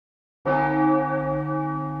Hello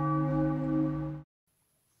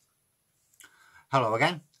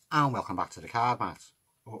again, and welcome back to the card mat.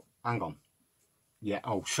 Oh, hang on. Yeah,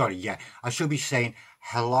 oh, sorry, yeah. I should be saying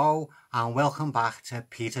hello and welcome back to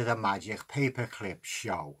Peter the Magic Paperclip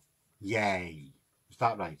Show. Yay. Is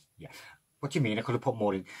that right? Yeah. What do you mean? I could have put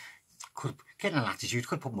more in. Getting an attitude,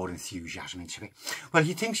 could have put more enthusiasm into it. Well,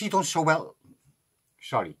 he thinks he done so well.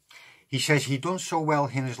 Sorry. He says he done so well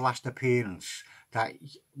in his last appearance that,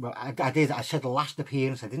 well, I said the last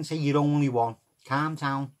appearance. I didn't say you're only one. Calm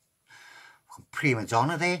down. Prima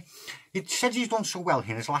donna there. He said he's done so well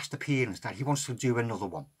in his last appearance that he wants to do another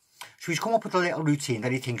one. So he's come up with a little routine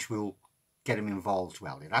that he thinks will get him involved.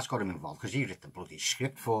 Well, that's got him involved because he wrote the bloody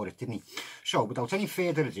script for it, didn't he? So without any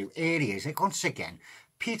further ado, here he is once again,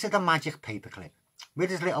 Peter the Magic Paperclip, with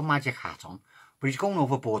his little magic hat on, but he's going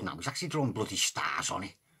overboard now. He's actually drawing bloody stars on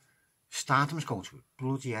it. Stardom's going to a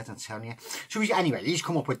bloody head, I'm telling you. So anyway, he's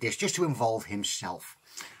come up with this just to involve himself.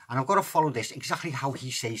 And I've got to follow this exactly how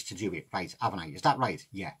he says to do it, right, haven't I? Is that right?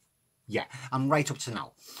 Yeah. Yeah, I'm right up to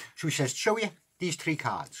now. So he says, show you these three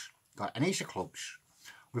cards. We've got an ace of clubs,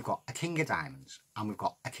 we've got a king of diamonds, and we've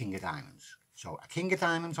got a king of diamonds. So a king of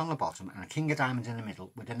diamonds on the bottom and a king of diamonds in the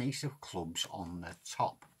middle with an ace of clubs on the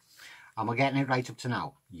top. And we're getting it right up to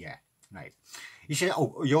now? Yeah, right. He said,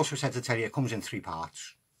 oh, he also said to tell you it comes in 3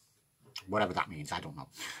 parts. Whatever that means, I don't know.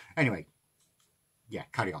 Anyway, yeah,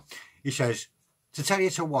 carry on. He says, to tell you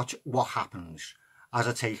to watch what happens as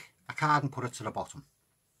I take a card and put it to the bottom.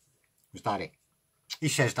 Was that it? He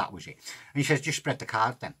says that was it. And he says, just spread the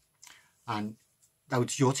card then. And now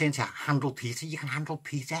it's your turn to handle Peter. You can handle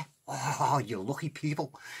Peter. Oh, you lucky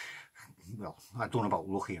people. Well, I don't know about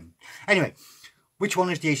lucky. Anyway, which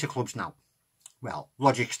one is the ace of clubs now? Well,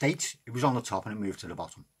 logic states it was on the top and it moved to the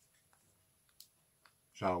bottom.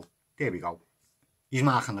 So, there we go. He's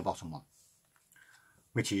marking the bottom one,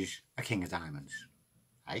 which is a king of diamonds,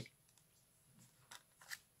 right?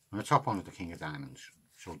 And the top one is the king of diamonds.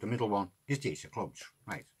 So the middle one is the ace of clubs,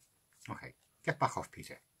 right? Okay, get back off,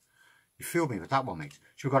 Peter. You fooled me with that one, mate.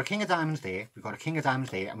 So we've got a king of diamonds there, we've got a king of diamonds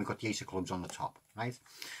there, and we've got the ace of clubs on the top, right?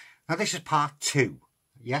 Now this is part 2.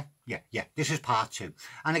 Yeah, this is part 2.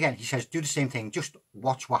 And again, he says, do the same thing, just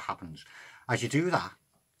watch what happens. As you do that,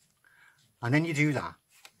 and then you do that,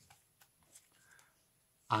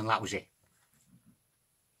 and that was it.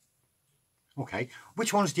 Okay,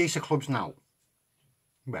 which one's the ace of clubs now?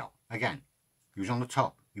 Well, again, he was on the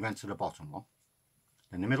top, he went to the bottom one.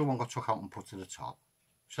 Then the middle one got took out and put to the top.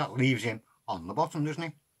 So that leaves him on the bottom, doesn't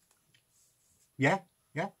he? Yeah.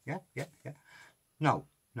 No,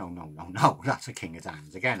 that's a king of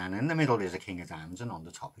diamonds again. And in the middle is a king of diamonds and on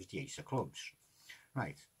the top is the ace of clubs.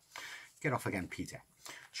 Right, get off again, Peter.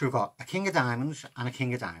 So we've got a king of diamonds and a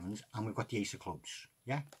king of diamonds and we've got the ace of clubs.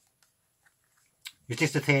 Yeah? Is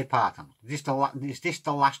this the third part? Is this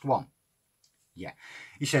the last one? Yeah.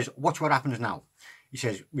 He says, watch what happens now. He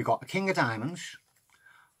says, we've got a king of diamonds,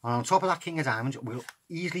 and on top of that king of diamonds, we'll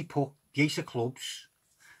easily put the ace of clubs,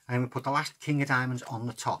 and then we put the last king of diamonds on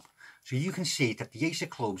the top. So you can see that the ace of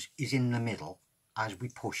clubs is in the middle as we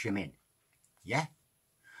push him in. Yeah?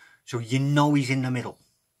 So you know he's in the middle.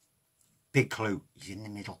 Big clue. He's in the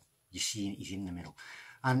middle. You see he's in the middle.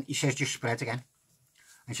 And he says, just spread again.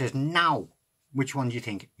 And he says, now, which one do you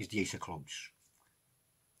think is the ace of clubs?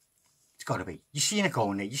 It's got to be. You've seen it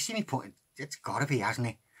going there. You've seen me put it. It's got to be, hasn't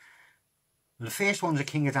it? And the first one's a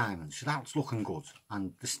king of diamonds, so that's looking good.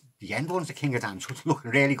 And the end one's a king of diamonds, so it's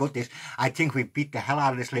looking really good. This, I think we beat the hell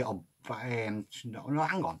out of this little. No,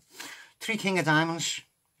 hang on. 3 king of diamonds.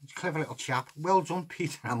 It's a clever little chap. Well done,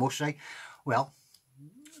 Peter, I must say. Well,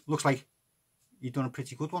 looks like you've done a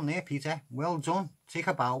pretty good one there, Peter. Well done. Take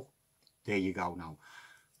a bow. There you go now.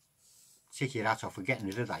 Take your hat off for getting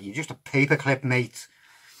rid of that. You're just a paperclip, mate.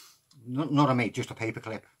 Not a mate, just a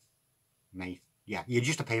paperclip, mate. Yeah, you're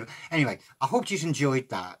just a paper. Anyway, I hope you enjoyed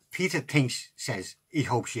that. Peter says he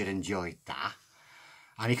hopes you enjoyed that.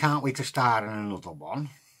 And he can't wait to start on another one.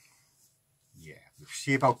 Yeah, we'll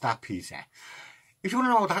see about that, Peter. If you want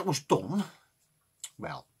to know how that was done,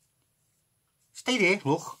 well, stay there.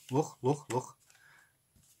 Look.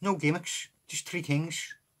 No gimmicks, just 3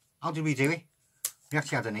 kings. How did we do it? We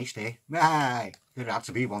actually had an ace there. Right, there had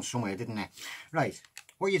to be one somewhere, didn't there? Right.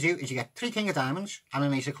 What you do is you get 3 king of diamonds and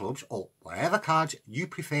an ace of clubs, or whatever cards you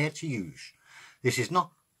prefer to use. This is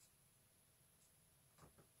not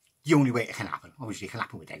the only way it can happen. Obviously, it can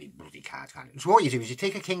happen with any bloody card, can't it? So what you do is you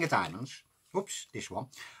take a king of diamonds, oops, this one,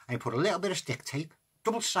 and you put a little bit of stick tape,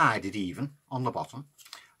 double-sided even, on the bottom,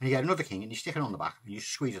 and you get another king and you stick it on the back, and you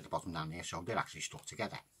squeeze at the bottom down there so they're actually stuck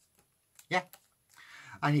together. Yeah?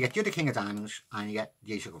 And you get the other king of diamonds, and you get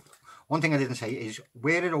the ace of clubs. One thing I didn't say is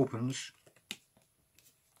where it opens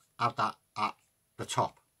at the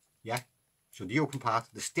top, yeah? So the open part,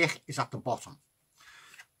 the stick is at the bottom.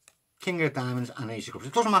 King of diamonds and ace of clubs.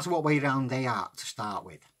 It doesn't matter what way round they are to start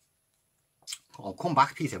with. I'll come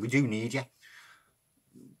back, Peter, we do need you.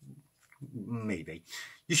 Maybe.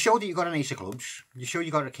 You show that you've got an ace of clubs, you show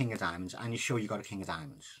you've got a king of diamonds, and you show you've got a king of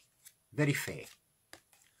diamonds. Very fair.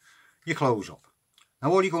 You close up.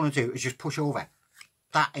 Now all you're going to do is just push over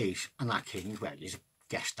that ace and that king. Well, you've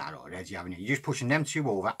guessed that already, haven't you? You're just pushing them two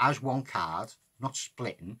over as one card, not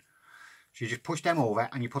splitting. So you just push them over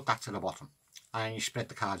and you put that to the bottom. And you spread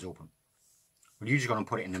the cards open. Well, you're just going to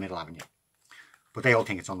put it in the middle, haven't you? But they all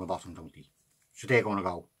think it's on the bottom, don't they? So they're going to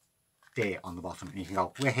go there on the bottom. And you can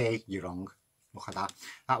go, well, hey, you're wrong. Look at that.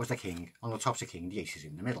 That was the king. On the top's the king, the ace is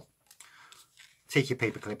in the middle. Take your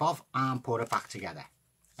paper clip off and put it back together.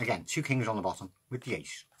 Again, two kings on the bottom with the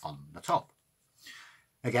ace on the top.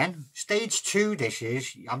 Again, stage 2 this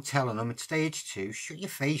is. I'm telling them it's stage 2. Shut your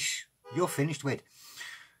face. You're finished with.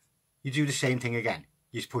 You do the same thing again.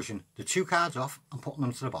 You're pushing the two cards off and putting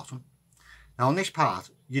them to the bottom. Now on this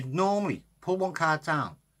part, you'd normally pull one card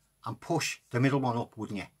down and push the middle one up,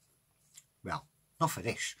 wouldn't you? Well, not for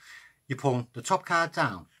this. You're pulling the top card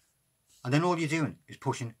down and then all you're doing is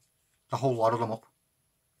pushing the whole lot of them up.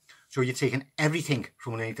 So you're taking everything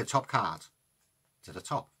from underneath the top card to the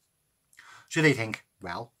top. So they think,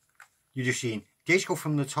 well, you're just seeing these go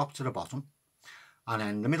from the top to the bottom and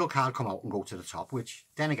then the middle card come out and go to the top, which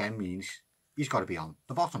then again means he's got to be on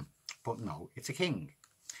the bottom. But no, it's a king.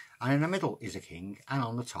 And in the middle is a king and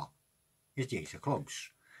on the top is the ace of clubs.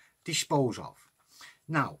 Dispose of.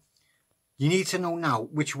 Now, you need to know now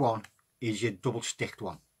which one is your double sticked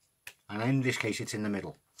one. And in this case, it's in the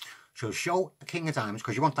middle. So show the king of diamonds,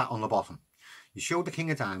 because you want that on the bottom. You show the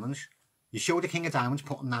king of diamonds, you show the king of diamonds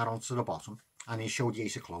putting that onto the bottom, and you show the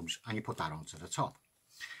ace of clubs and you put that onto the top.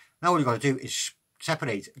 Now what you've got to do is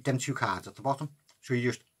separate them two cards at the bottom. So you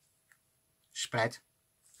just spread.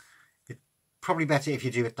 It's probably better if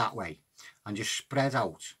you do it that way and just spread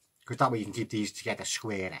out, because that way you can keep these together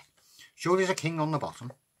squarer. Show there's a king on the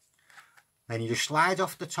bottom, then you just slide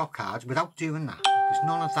off the top cards without doing that. There's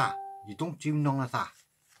none of that. You don't do none of that.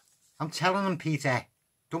 I'm telling them, Peter,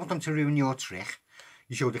 don't want them to ruin your trick.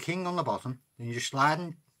 You show the king on the bottom, then you're just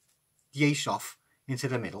sliding the ace off into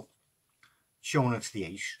the middle, showing it's the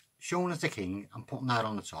ace, showing it's the king, and putting that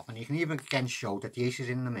on the top. And you can even again show that the ace is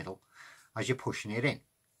in the middle as you're pushing it in.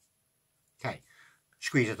 Okay,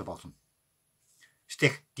 squeeze at the bottom.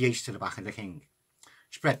 Stick the ace to the back of the king.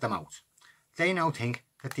 Spread them out. They now think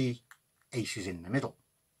that the ace is in the middle.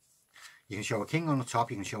 You can show a king on the top,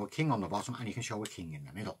 you can show a king on the bottom, and you can show a king in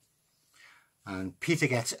the middle. And Peter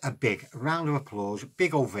gets a big round of applause,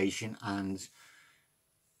 big ovation, and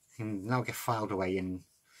can now get filed away in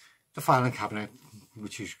the filing cabinet,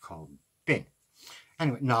 which is called bin.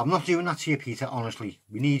 Anyway, no, I'm not doing that to you, Peter, honestly.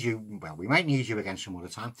 We need you, well, we might need you again some other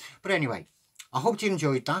time. But anyway, I hope you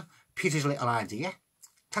enjoyed that, Peter's little idea.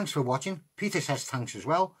 Thanks for watching. Peter says thanks as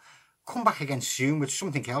well. Come back again soon with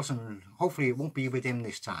something else, and hopefully it won't be with him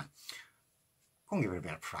this time. Go and give it a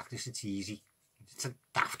bit of practice, it's easy. It's a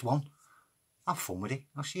daft one. Have fun with it.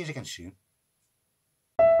 I'll see you again soon.